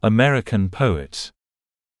American poet.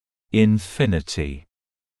 Infinity.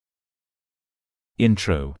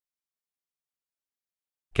 Intro.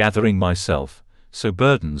 Gathering myself, so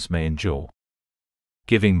burdens may endure.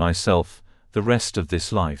 Giving myself, the rest of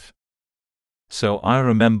this life. So I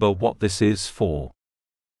remember what this is for.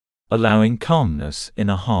 Allowing calmness in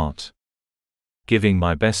a heart. Giving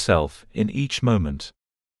my best self in each moment.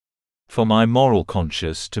 For my moral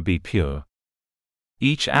conscience to be pure.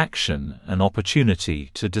 Each action an opportunity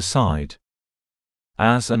to decide.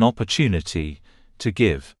 As an opportunity to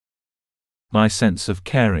give. My sense of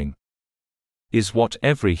caring is what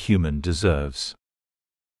every human deserves.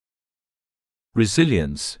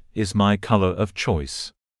 Resilience is my color of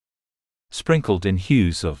choice. Sprinkled in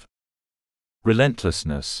hues of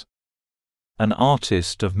relentlessness. An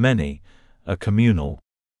artist of many, a communal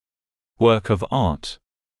work of art.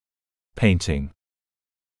 Painting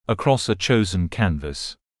across a chosen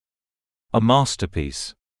canvas. A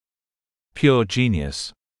masterpiece. Pure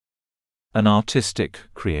genius. An artistic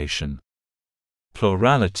creation.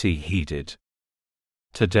 Plurality heeded.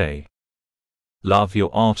 Today. Love your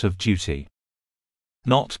art of duty.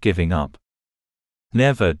 Not giving up.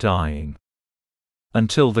 Never dying.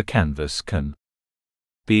 Until the canvas can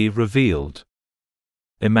be revealed.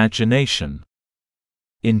 Imagination.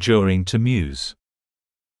 Enduring to muse.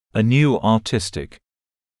 A new artistic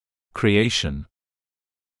creation.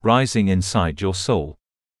 Rising inside your soul.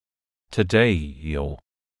 Today you're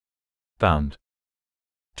bound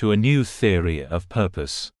to a new theory of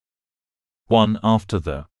purpose. One after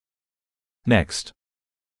the next.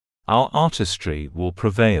 Our artistry will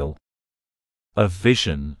prevail. A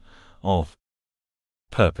vision of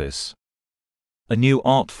purpose. A new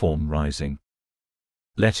art form rising.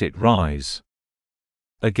 Let it rise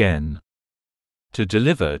again. To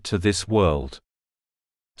deliver to this world.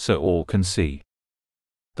 So all can see.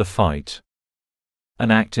 The fight. An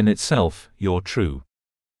act in itself, your true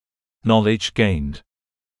knowledge gained.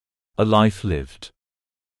 A life lived.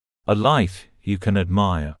 A life you can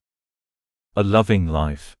admire. A loving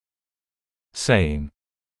life. Saying,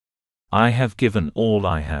 I have given all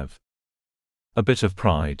I have. A bit of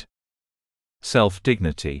pride.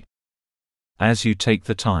 Self-dignity. As you take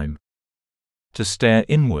the time to stare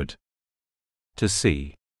inward. To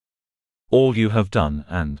see all you have done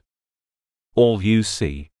and all you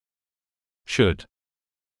see should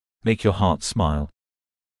make your heart smile.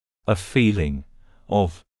 A feeling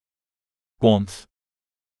of warmth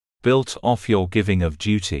built off your giving of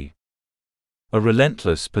duty. A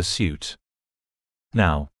relentless pursuit.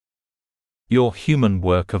 Now, your human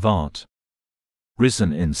work of art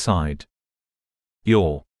risen inside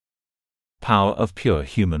your power of pure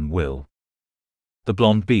human will. The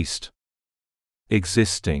blonde beast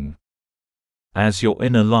existing as your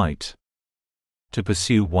inner light to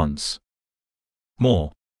pursue once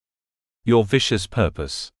more your vicious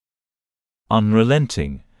purpose,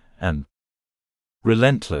 unrelenting and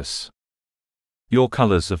relentless, your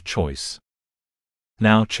colors of choice,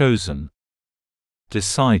 now chosen,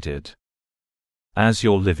 decided, as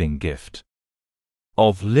your living gift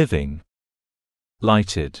of living,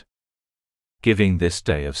 lighted, giving this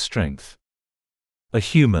day of strength, a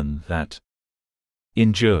human that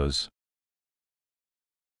endures.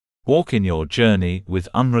 Walk in your journey with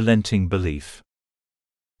unrelenting belief.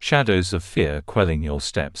 Shadows of fear quelling your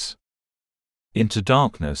steps. Into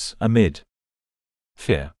darkness amid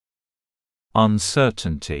fear.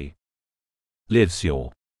 Uncertainty. Lives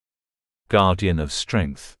your guardian of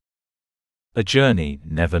strength. A journey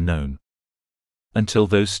never known. Until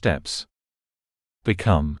those steps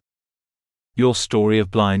become your story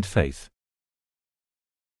of blind faith.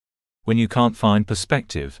 When you can't find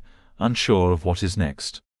perspective, unsure of what is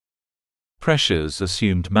next. Pressures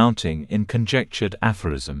assumed mounting in conjectured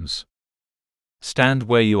aphorisms. Stand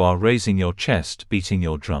where you are, raising your chest, beating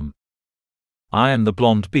your drum. I am the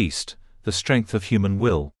blonde beast, the strength of human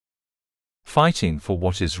will. Fighting for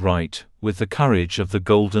what is right, with the courage of the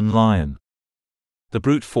golden lion. The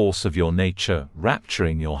brute force of your nature,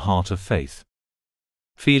 rapturing your heart of faith.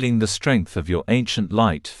 Feeling the strength of your ancient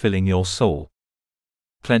light filling your soul.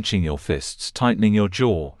 Clenching your fists, tightening your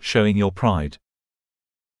jaw, showing your pride.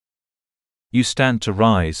 You stand to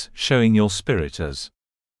rise, showing your spirit as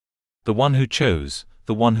the one who chose,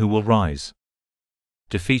 the one who will rise.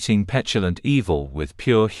 Defeating petulant evil with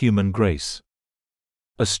pure human grace.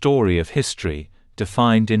 A story of history,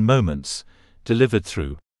 defined in moments, delivered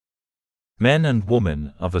through men and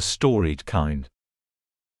women of a storied kind.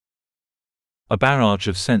 A barrage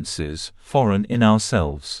of senses, foreign in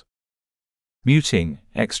ourselves. Muting,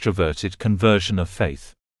 extroverted conversion of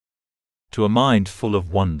faith. To a mind full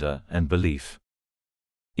of wonder and belief.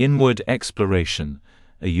 Inward exploration,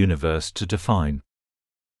 a universe to define.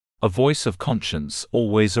 A voice of conscience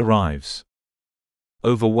always arrives.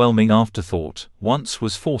 Overwhelming afterthought once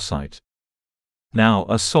was foresight. Now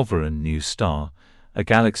a sovereign new star, a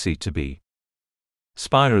galaxy to be.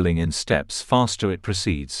 Spiraling in steps faster it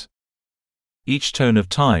proceeds. Each tone of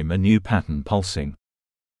time a new pattern pulsing.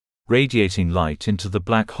 Radiating light into the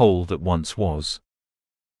black hole that once was.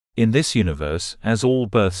 In this universe, as all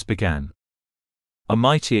births began. A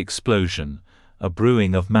mighty explosion, a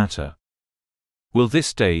brewing of matter. Will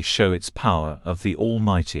this day show its power of the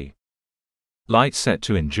Almighty? Light set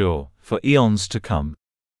to endure, for eons to come.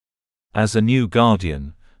 As a new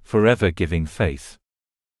guardian, forever giving faith.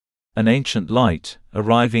 An ancient light,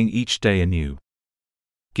 arriving each day anew.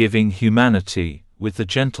 Giving humanity, with the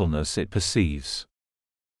gentleness it perceives.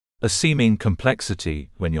 A seeming complexity,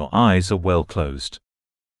 when your eyes are well closed.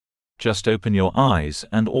 Just open your eyes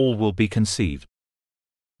and all will be conceived.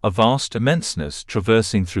 A vast immenseness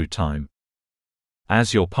traversing through time.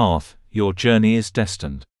 As your path, your journey is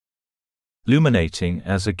destined. Illuminating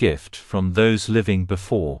as a gift from those living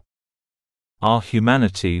before. Our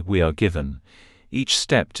humanity we are given, each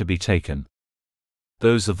step to be taken.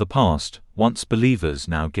 Those of the past, once believers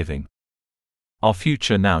now giving. Our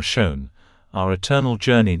future now shown, our eternal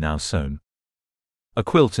journey now sown. A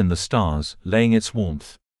quilt in the stars, laying its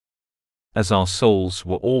warmth. As our souls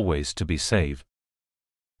were always to be saved.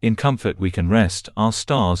 In comfort we can rest, our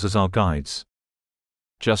stars as our guides.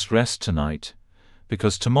 Just rest tonight,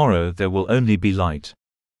 because tomorrow there will only be light.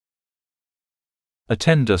 A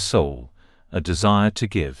tender soul, a desire to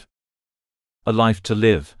give. A life to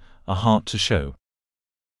live, a heart to show.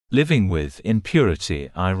 Living with, in purity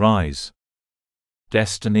I rise.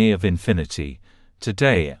 Destiny of infinity,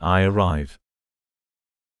 today I arrive.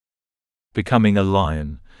 Becoming a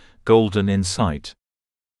lion, golden in sight.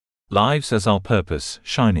 Lives as our purpose,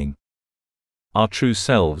 shining. Our true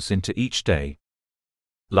selves into each day.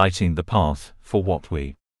 Lighting the path, for what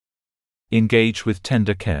we engage with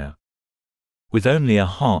tender care. With only a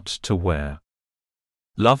heart to wear.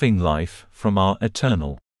 Loving life, from our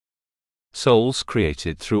eternal souls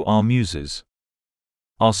created through our muses.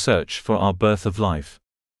 Our search for our birth of life.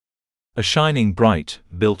 A shining bright,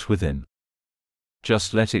 built within.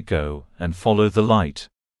 Just let it go, and follow the light.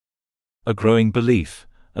 A growing belief,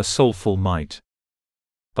 a soulful might.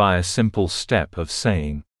 By a simple step of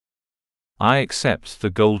saying, I accept the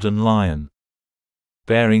golden lion.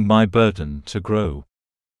 Bearing my burden to grow.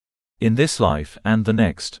 In this life and the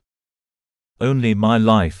next. Only my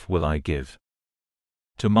life will I give.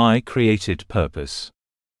 To my created purpose.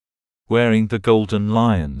 Wearing the golden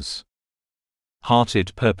lion's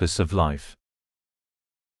hearted purpose of life.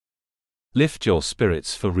 Lift your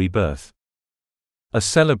spirits for rebirth. A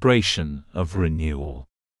celebration of renewal.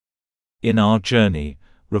 In our journey,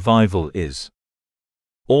 revival is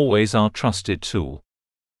always our trusted tool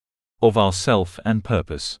of our self and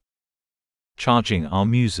purpose. Charging our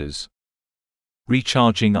muses.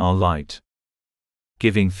 Recharging our light.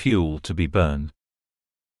 Giving fuel to be burned.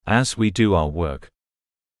 As we do our work.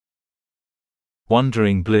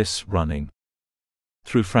 Wandering bliss running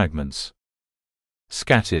through fragments.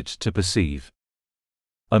 Scattered to perceive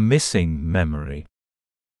a missing memory.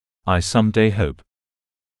 I someday hope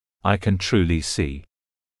I can truly see.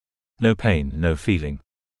 No pain, no feeling.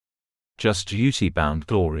 Just duty-bound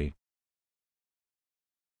glory.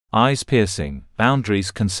 Eyes piercing,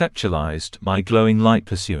 boundaries conceptualized, my glowing light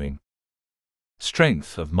pursuing.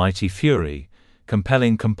 Strength of mighty fury,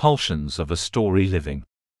 compelling compulsions of a story living.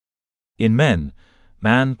 In men,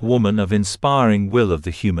 man, woman of inspiring will of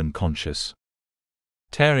the human conscious.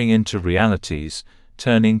 Tearing into realities,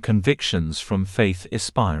 turning convictions from faith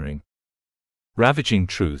aspiring. Ravaging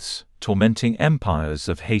truths, tormenting empires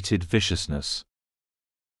of hated viciousness.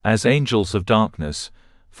 As angels of darkness,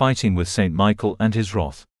 fighting with Saint Michael and his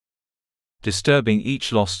wrath. Disturbing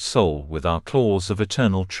each lost soul with our claws of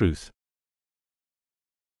eternal truth.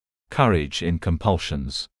 Courage in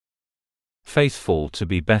compulsions. Faithful to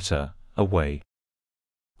be better, a way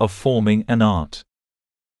of forming an art.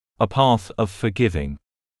 A path of forgiving.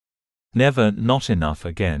 Never not enough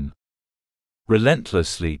again.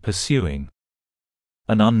 Relentlessly pursuing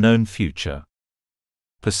an unknown future.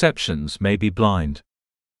 Perceptions may be blind.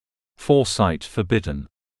 Foresight forbidden.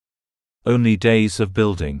 Only days of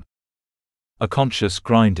building. A conscious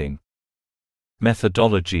grinding.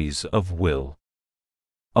 Methodologies of will.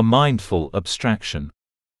 A mindful abstraction.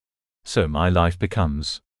 So my life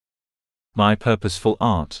becomes my purposeful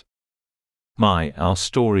art. Our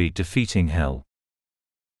story defeating hell.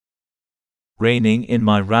 Reigning in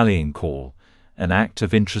my rallying call, an act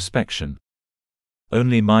of introspection.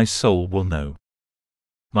 Only my soul will know.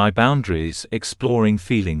 My boundaries exploring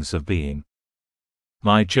feelings of being.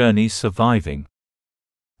 My journey surviving.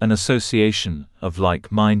 An association of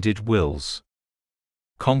like-minded wills.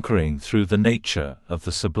 Conquering through the nature of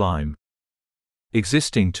the sublime.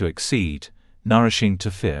 Existing to exceed, nourishing to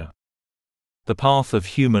fear. The path of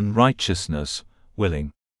human righteousness,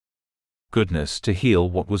 willing. Goodness to heal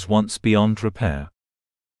what was once beyond repair.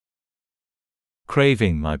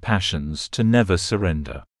 Craving my passions to never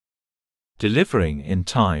surrender. Delivering in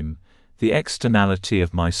time, the externality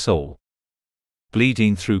of my soul.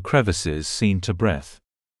 Bleeding through crevices seen to breath.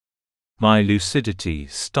 My lucidity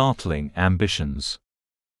startling ambitions.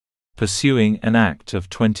 Pursuing an act of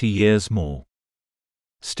 20 years more.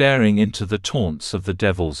 Staring into the taunts of the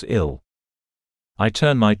devil's ill. I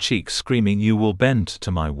turn my cheek screaming you will bend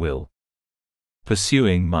to my will.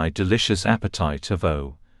 Pursuing my delicious appetite of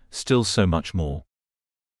still so much more.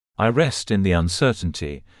 I rest in the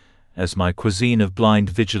uncertainty, as my cuisine of blind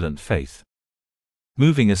vigilant faith.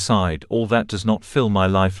 Moving aside all that does not fill my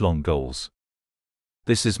lifelong goals.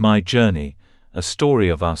 This is my journey, a story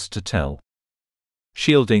of us to tell.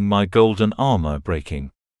 Shielding my golden armor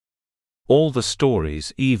breaking. All the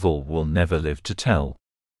stories evil will never live to tell.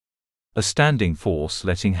 A standing force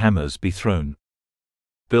letting hammers be thrown.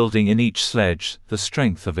 Building in each sledge the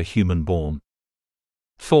strength of a human born.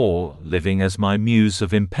 Thor living as my muse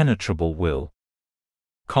of impenetrable will.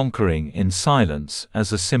 Conquering in silence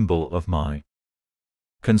as a symbol of my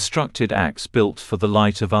constructed acts built for the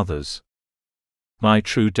light of others. My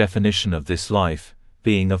true definition of this life,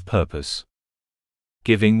 being of purpose.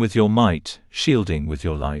 Giving with your might, shielding with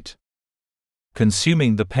your light.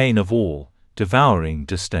 Consuming the pain of all, devouring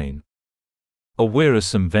disdain. A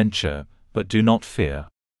wearisome venture, but do not fear.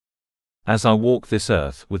 As I walk this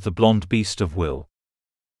earth with the blonde beast of will.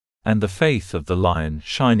 And the faith of the lion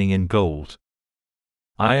shining in gold.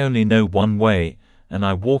 I only know one way, and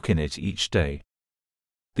I walk in it each day.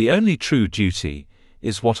 The only true duty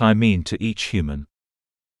is what I mean to each human.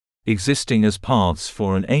 Existing as paths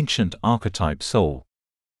for an ancient archetype soul.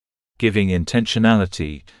 Giving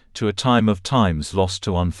intentionality to a time of times lost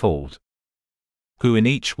to unfold. Who in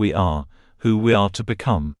each we are, who we are to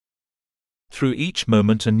become. Through each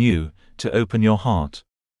moment anew, to open your heart.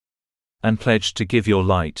 And pledge to give your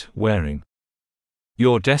light, wearing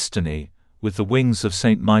your destiny, with the wings of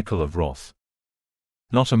Saint Michael of Wrath.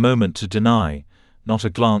 Not a moment to deny, not a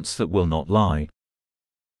glance that will not lie.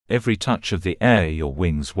 Every touch of the air your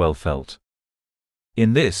wings well felt.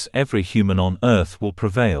 In this every human on earth will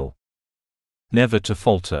prevail. Never to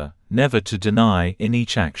falter, never to deny in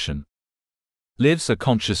each action. Lives a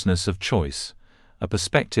consciousness of choice, a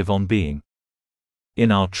perspective on being.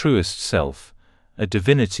 In our truest self, a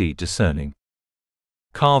divinity discerning.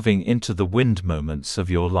 Carving into the wind moments of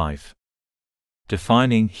your life.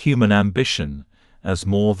 Defining human ambition as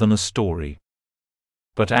more than a story,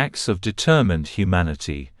 but acts of determined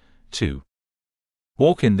humanity, too.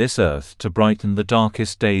 Walk in this earth to brighten the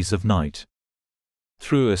darkest days of night.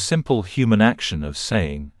 Through a simple human action of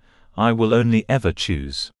saying, I will only ever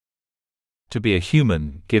choose to be a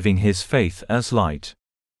human giving his faith as light.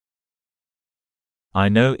 I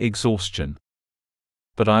know exhaustion,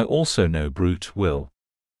 but I also know brute will.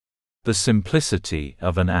 The simplicity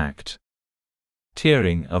of an act.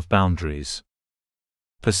 Tearing of boundaries.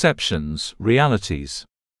 Perceptions, realities.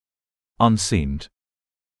 Unseemed.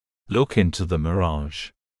 Look into the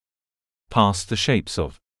mirage. Past the shapes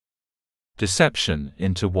of deception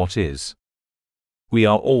into what is. We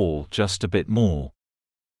are all just a bit more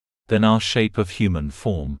than our shape of human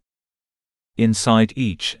form. Inside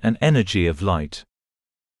each an energy of light.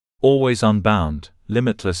 Always unbound,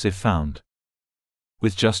 limitless if found.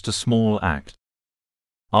 With just a small act.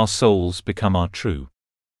 Our souls become our true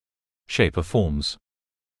shape of forms.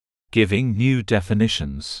 Giving new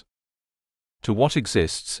definitions to what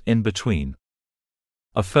exists in between.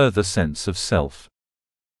 A further sense of self.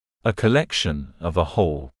 A collection of a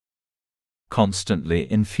whole.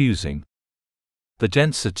 Constantly infusing the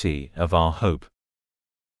density of our hope.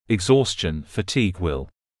 Exhaustion, fatigue will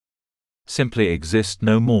simply exist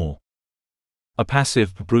no more. A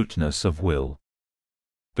passive bruteness of will.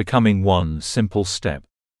 Becoming one simple step.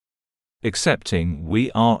 Accepting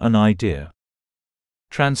we are an idea.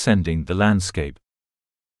 Transcending the landscape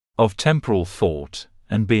of temporal thought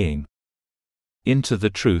and being. Into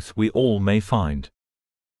the truth we all may find.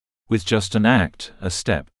 With just an act, a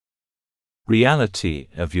step. Reality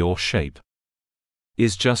of your shape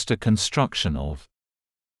is just a construction of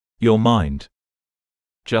your mind.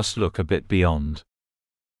 Just look a bit beyond,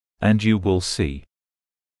 and you will see.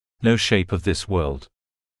 No shape of this world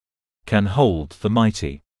can hold the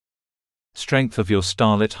mighty strength of your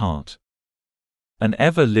starlit heart. An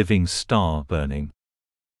ever-living star burning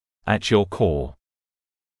at your core,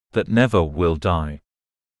 that never will die,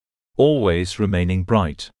 always remaining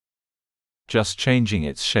bright, just changing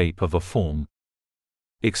its shape of a form,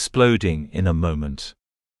 exploding in a moment,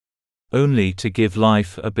 only to give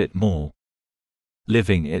life a bit more,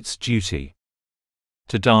 living its duty,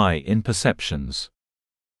 to die in perceptions,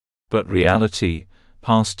 but reality,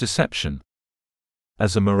 past deception,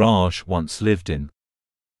 as a mirage once lived in,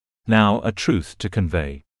 now a truth to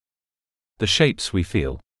convey. The shapes we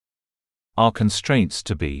feel are constraints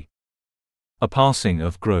to be, a passing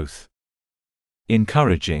of growth,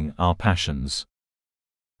 encouraging our passions,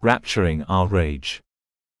 rapturing our rage,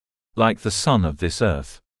 like the sun of this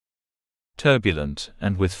earth, turbulent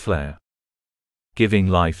and with flare, giving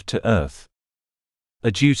life to earth,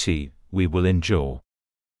 a duty we will endure,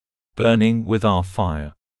 burning with our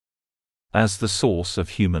fire, as the source of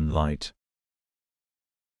human light.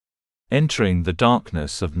 Entering the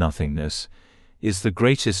darkness of nothingness is the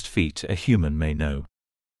greatest feat a human may know.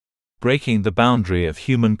 Breaking the boundary of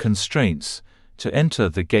human constraints to enter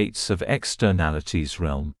the gates of externality's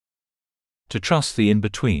realm. To trust the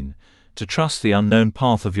in-between, to trust the unknown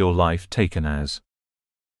path of your life taken as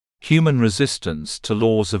human resistance to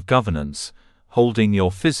laws of governance, holding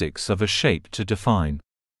your physics of a shape to define.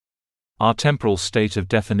 Our temporal state of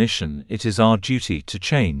definition it is our duty to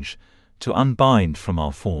change, to unbind from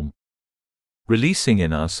our form. Releasing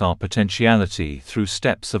in us our potentiality through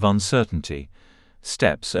steps of uncertainty,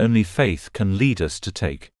 steps only faith can lead us to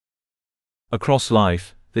take. Across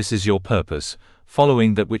life, this is your purpose,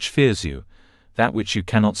 following that which fears you, that which you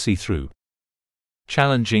cannot see through.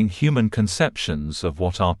 Challenging human conceptions of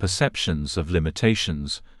what are perceptions of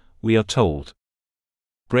limitations, we are told.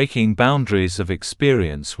 Breaking boundaries of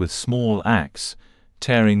experience with small acts,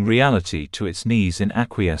 tearing reality to its knees in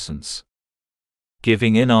acquiescence.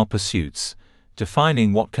 Giving in our pursuits,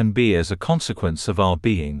 defining what can be as a consequence of our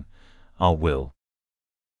being, our will.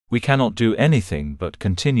 We cannot do anything but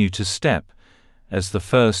continue to step, as the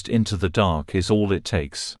first into the dark is all it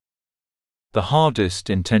takes. The hardest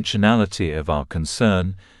intentionality of our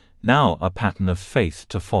concern, now a pattern of faith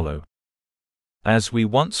to follow. As we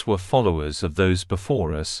once were followers of those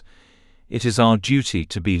before us, it is our duty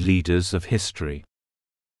to be leaders of history.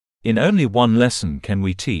 In only one lesson can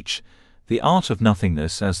we teach, the art of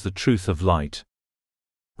nothingness as the truth of light.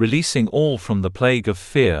 Releasing all from the plague of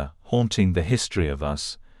fear haunting the history of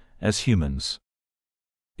us, as humans.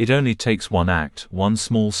 It only takes one act, one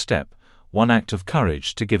small step, one act of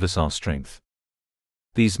courage to give us our strength.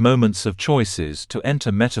 These moments of choices to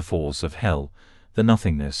enter metaphors of hell, the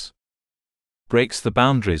nothingness. Breaks the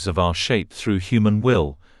boundaries of our shape through human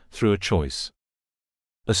will, through a choice.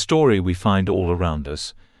 A story we find all around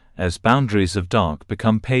us, as boundaries of dark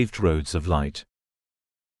become paved roads of light.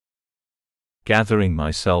 Gathering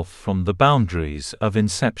myself from the boundaries of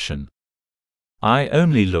inception. I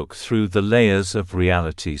only look through the layers of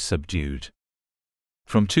reality subdued.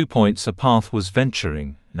 From 2 points a path was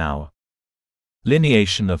venturing, now.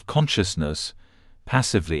 Lineation of consciousness,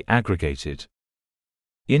 passively aggregated.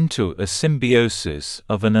 Into a symbiosis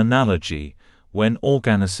of an analogy, when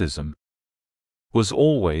organicism was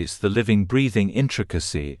always the living breathing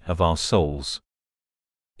intricacy of our souls.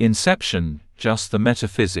 Inception, just the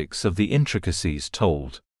metaphysics of the intricacies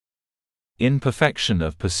told. Imperfection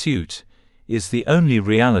of pursuit, is the only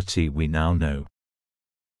reality we now know.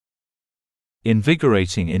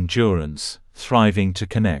 Invigorating endurance, thriving to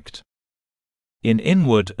connect. In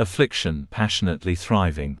inward affliction passionately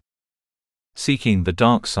thriving. Seeking the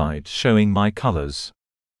dark side showing my colors.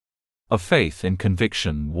 Of faith in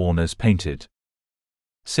conviction worn as painted.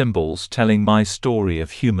 Symbols telling my story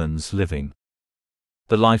of humans living.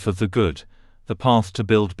 The life of the good, the path to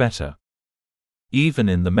build better. Even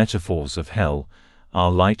in the metaphors of hell,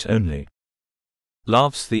 our light only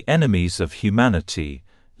loves the enemies of humanity,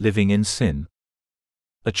 living in sin.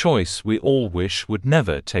 A choice we all wish would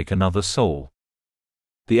never take another soul.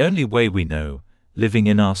 The only way we know, living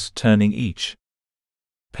in us turning each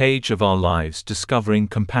page of our lives discovering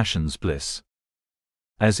compassion's bliss.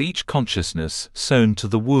 As each consciousness sown to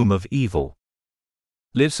the womb of evil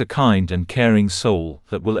lives a kind and caring soul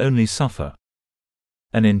that will only suffer.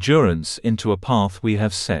 An endurance into a path we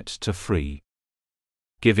have set to free.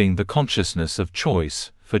 Giving the consciousness of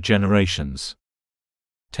choice for generations.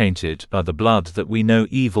 Tainted by the blood that we know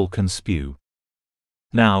evil can spew.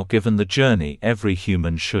 Now given the journey every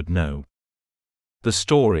human should know. The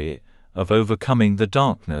story of overcoming the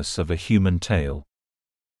darkness of a human tale.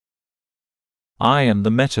 I am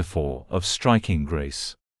the metaphor of striking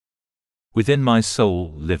grace. Within my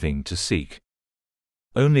soul living to seek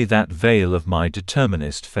only that veil of my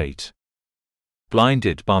determinist fate.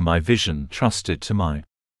 blinded by my vision, trusted to my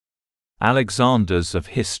Alexanders of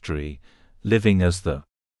history, living as the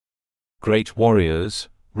great warriors,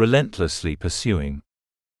 relentlessly pursuing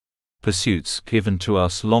pursuits given to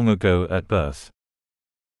us long ago at birth.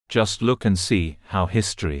 Just look and see how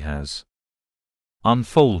history has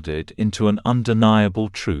unfolded into an undeniable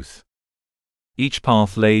truth. Each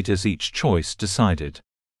path laid as each choice decided,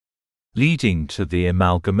 leading to the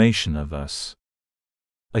amalgamation of us.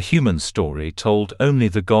 A human story told only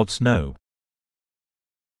the gods know.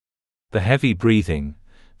 The heavy breathing,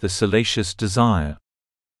 the salacious desire,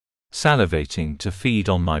 salivating to feed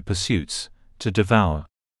on my pursuits, to devour.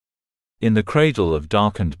 In the cradle of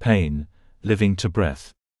darkened pain, living to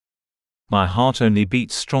breath. My heart only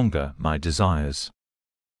beats stronger, my desires,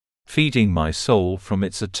 feeding my soul from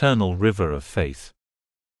its eternal river of faith.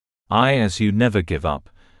 I as you never give up,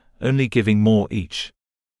 only giving more each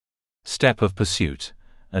step of pursuit,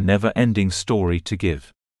 a never-ending story to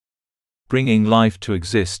give, bringing life to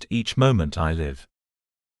exist each moment I live.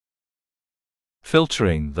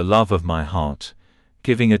 Filtering the love of my heart,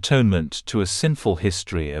 giving atonement to a sinful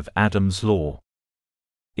history of Adam's law.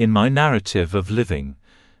 In my narrative of living,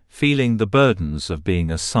 feeling the burdens of being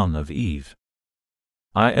a son of Eve.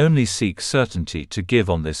 I only seek certainty to give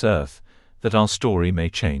on this earth, that our story may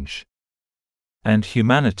change. And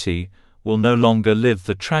humanity will no longer live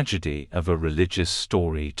the tragedy of a religious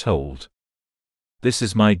story told. This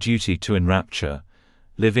is my duty to enrapture,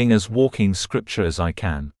 living as walking scripture as I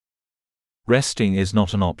can. Resting is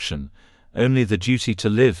not an option, only the duty to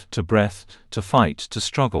live, to breath, to fight, to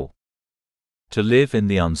struggle. To live in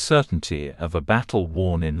the uncertainty of a battle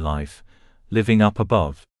worn in life, living up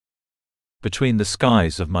above. Between the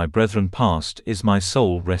skies of my brethren past is my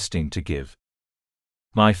soul resting to give.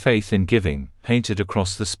 My faith in giving, painted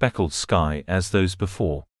across the speckled sky as those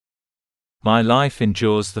before. My life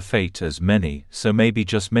endures the fate as many, so maybe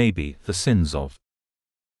just maybe, the sins of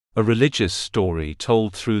a religious story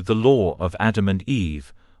told through the law of Adam and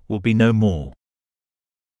Eve, will be no more.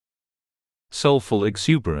 Soulful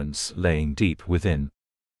exuberance laying deep within.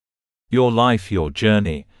 Your life, your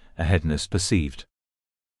journey, aheadness perceived.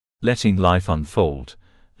 Letting life unfold,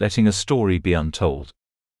 letting a story be untold.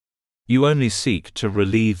 You only seek to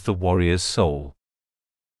relieve the warrior's soul.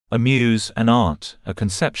 A muse, an art, a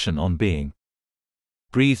conception on being.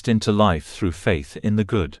 Breathed into life through faith in the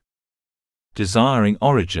good. Desiring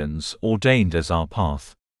origins ordained as our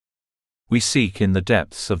path. We seek in the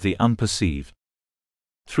depths of the unperceived.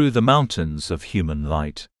 Through the mountains of human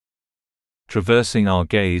light. Traversing our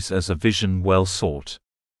gaze as a vision well sought.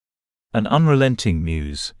 An unrelenting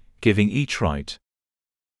muse, giving each right.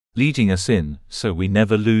 Leading us in, so we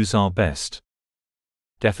never lose our best.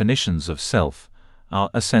 Definitions of self, our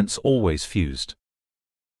essence always fused.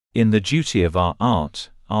 In the duty of our art,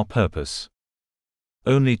 our purpose.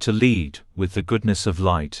 Only to lead, with the goodness of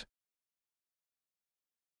light.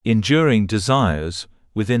 Enduring desires,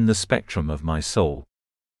 within the spectrum of my soul.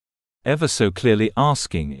 Ever so clearly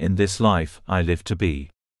asking in this life I live to be.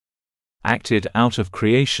 Acted out of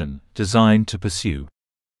creation, designed to pursue.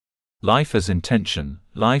 Life as intention,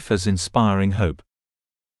 life as inspiring hope.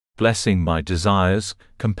 Blessing my desires,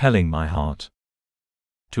 compelling my heart.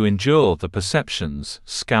 To endure the perceptions,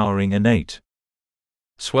 scouring innate.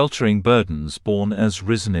 Sweltering burdens born as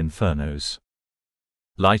risen infernos.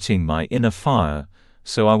 Lighting my inner fire,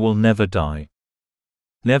 so I will never die.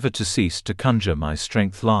 Never to cease to conjure my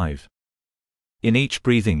strength live. In each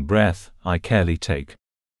breathing breath, I carefully take.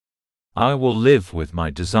 I will live with my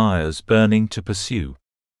desires burning to pursue.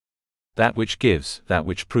 That which gives, that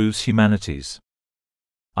which proves humanity's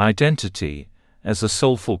identity, as a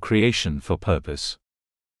soulful creation for purpose.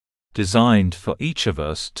 Designed for each of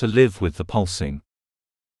us to live with the pulsing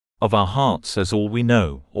of our hearts as all we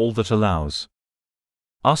know, all that allows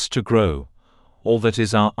us to grow, all that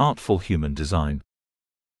is our artful human design.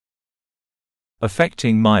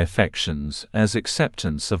 Affecting my affections as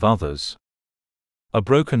acceptance of others. A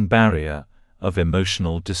broken barrier of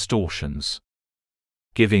emotional distortions.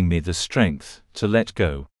 Giving me the strength to let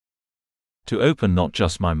go. To open not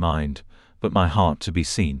just my mind, but my heart to be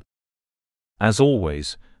seen. As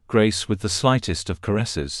always, grace with the slightest of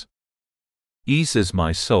caresses. Eases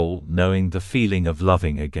my soul knowing the feeling of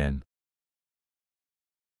loving again.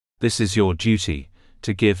 This is your duty,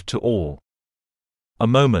 to give to all. A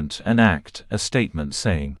moment, an act, a statement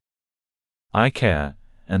saying, I care,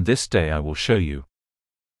 and this day I will show you.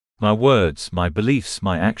 My words, my beliefs,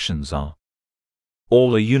 my actions are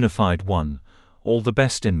all a unified one, all the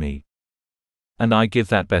best in me. And I give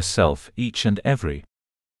that best self each and every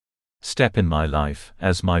step in my life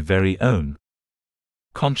as my very own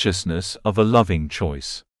consciousness of a loving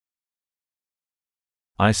choice.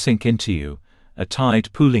 I sink into you, a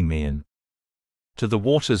tide pulling me in. To the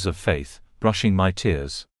waters of faith, brushing my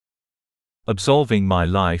tears. Absolving my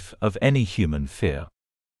life of any human fear.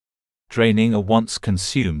 Draining a once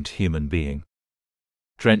consumed human being.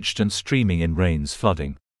 Drenched and streaming in rains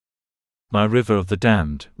flooding. My river of the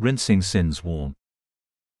damned, rinsing sins worn.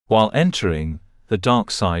 While entering the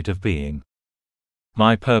dark side of being.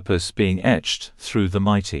 My purpose being etched through the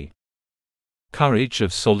mighty. Courage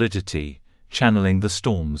of solidity, channeling the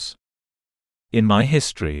storms. In my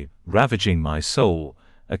history, ravaging my soul,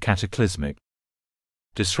 a cataclysmic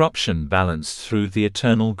disruption balanced through the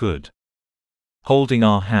eternal good. Holding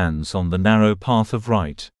our hands on the narrow path of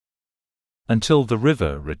right. Until the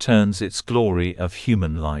river returns its glory of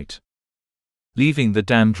human light. Leaving the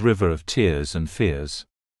damned river of tears and fears.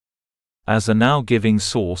 As a now giving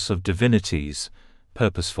source of divinities,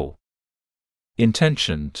 purposeful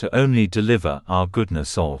intention to only deliver our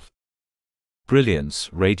goodness of brilliance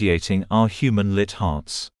radiating our human lit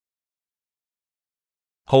hearts.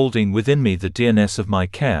 Holding within me the dearness of my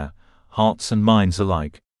care, hearts and minds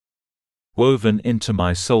alike. Woven into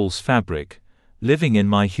my soul's fabric, living in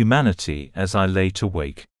my humanity as I lay to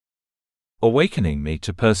wake. Awakening me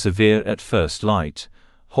to persevere at first light,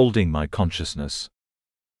 holding my consciousness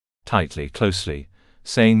tightly, closely,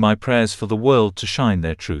 saying my prayers for the world to shine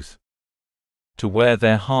their truth. To wear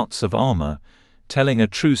their hearts of armor, telling a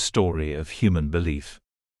true story of human belief.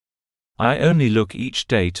 I only look each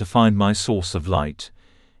day to find my source of light,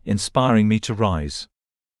 inspiring me to rise.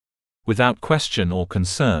 Without question or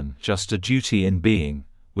concern, just a duty in being,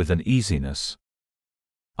 with an easiness.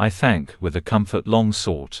 I thank, with a comfort long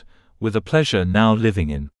sought, with a pleasure now living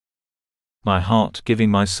in. My heart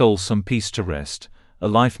giving my soul some peace to rest, a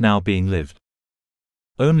life now being lived.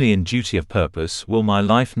 Only in duty of purpose will my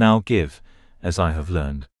life now give, as I have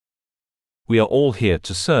learned. We are all here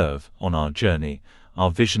to serve, on our journey,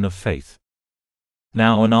 our vision of faith.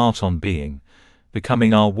 Now an art on being,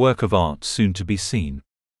 becoming our work of art soon to be seen.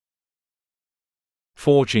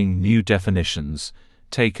 Forging new definitions,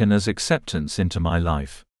 taken as acceptance into my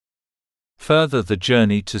life. Further the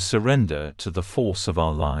journey to surrender to the force of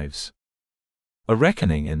our lives. A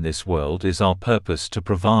reckoning in this world is our purpose to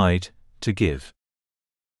provide, to give.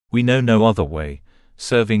 We know no other way,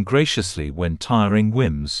 serving graciously when tiring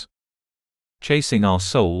whims. Chasing our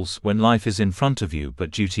souls when life is in front of you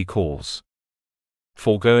but duty calls.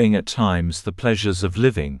 Foregoing at times the pleasures of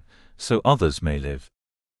living, so others may live.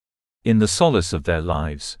 In the solace of their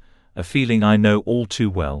lives, a feeling I know all too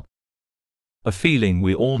well. A feeling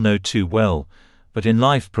we all know too well, but in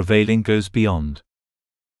life prevailing goes beyond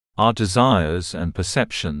our desires and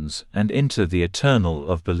perceptions and into the eternal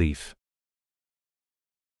of belief.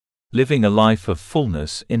 Living a life of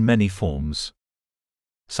fullness in many forms.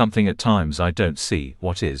 Something at times I don't see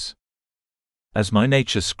what is. As my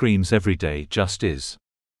nature screams every day just is.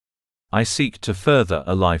 I seek to further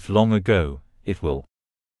a life long ago, it will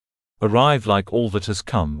arrive like all that has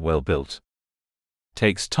come well built.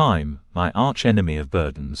 Takes time, my arch enemy of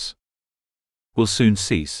burdens. Will soon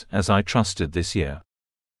cease as I trusted this year.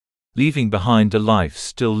 Leaving behind a life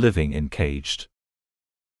still living in caged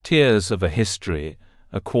tears of a history,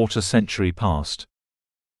 a quarter century past.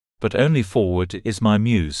 But only forward is my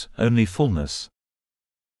muse, only fullness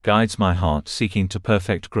guides my heart seeking to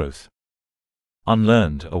perfect growth.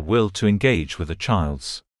 Unlearned a will to engage with a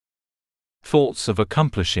child's thoughts of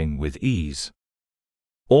accomplishing with ease.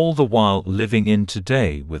 All the while living in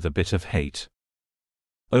today with a bit of hate.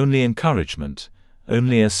 Only encouragement,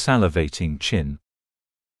 only a salivating chin.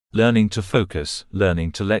 Learning to focus,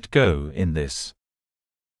 learning to let go in this.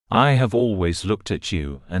 I have always looked at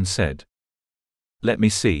you and said, let me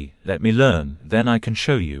see, let me learn, then I can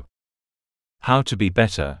show you how to be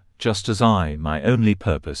better, just as I, my only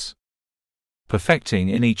purpose. Perfecting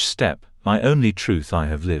in each step, my only truth I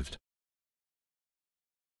have lived.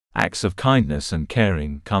 Acts of kindness and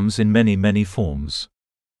caring comes in many, many forms.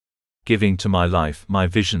 Giving to my life my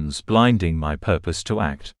visions, blinding my purpose to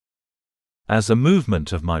act. As a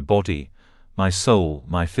movement of my body, my soul,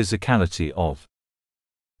 my physicality of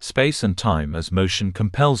space and time as motion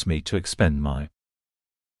compels me to expend my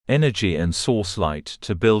energy and source light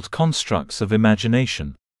to build constructs of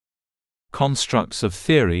imagination. Constructs of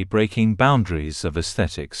theory breaking boundaries of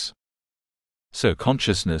aesthetics. So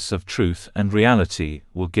consciousness of truth and reality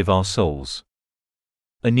will give our souls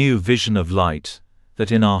a new vision of light,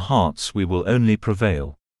 that in our hearts we will only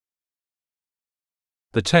prevail.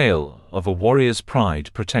 The tale of a warrior's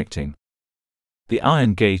pride protecting the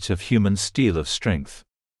iron gate of human steel of strength.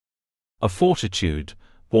 A fortitude,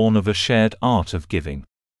 born of a shared art of giving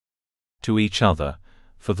to each other,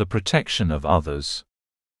 for the protection of others.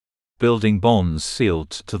 building bonds sealed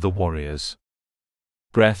to the warrior's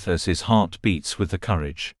breath as his heart beats with the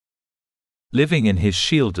courage, living in his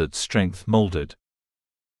shielded strength molded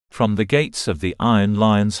from the gates of the iron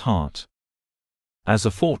lion's heart. As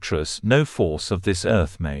a fortress no force of this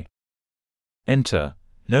earth may enter,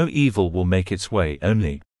 no evil will make its way,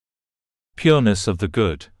 only pureness of the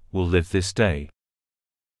good will live this day.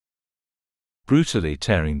 Brutally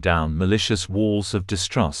tearing down malicious walls of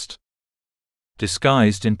distrust,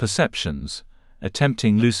 disguised in perceptions,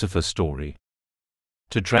 attempting Lucifer's story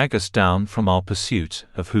to drag us down from our pursuit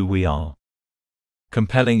of who we are,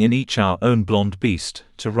 compelling in each our own blonde beast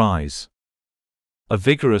to rise, a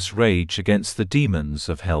vigorous rage against the demons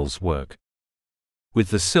of hell's work, with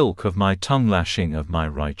the silk of my tongue lashing of my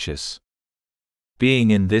righteous being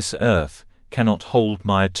in this earth, cannot hold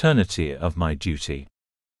my eternity of my duty.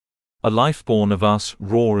 A life born of us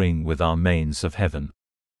roaring with our manes of heaven,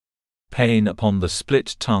 pain upon the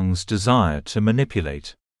split tongue's desire to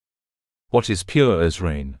manipulate what is pure as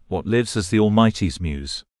rain, what lives as the Almighty's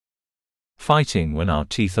muse, fighting when our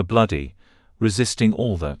teeth are bloody, resisting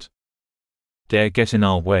all that dare get in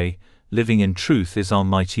our way, living in truth is our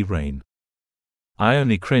mighty reign. I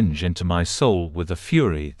only cringe into my soul with the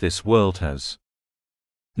fury this world has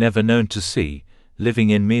never known to see, living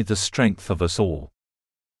in me the strength of us all,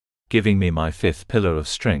 giving me my fifth pillar of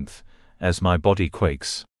strength, as my body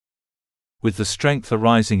quakes. With the strength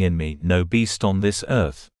arising in me, no beast on this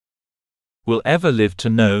earth will ever live to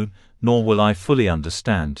know, nor will I fully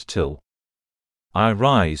understand till I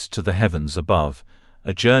rise to the heavens above,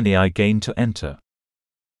 a journey I gain to enter.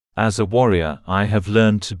 As a warrior I have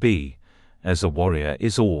learned to be, as a warrior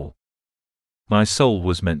is all my soul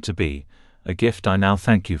was meant to be, a gift I now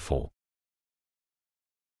thank you for.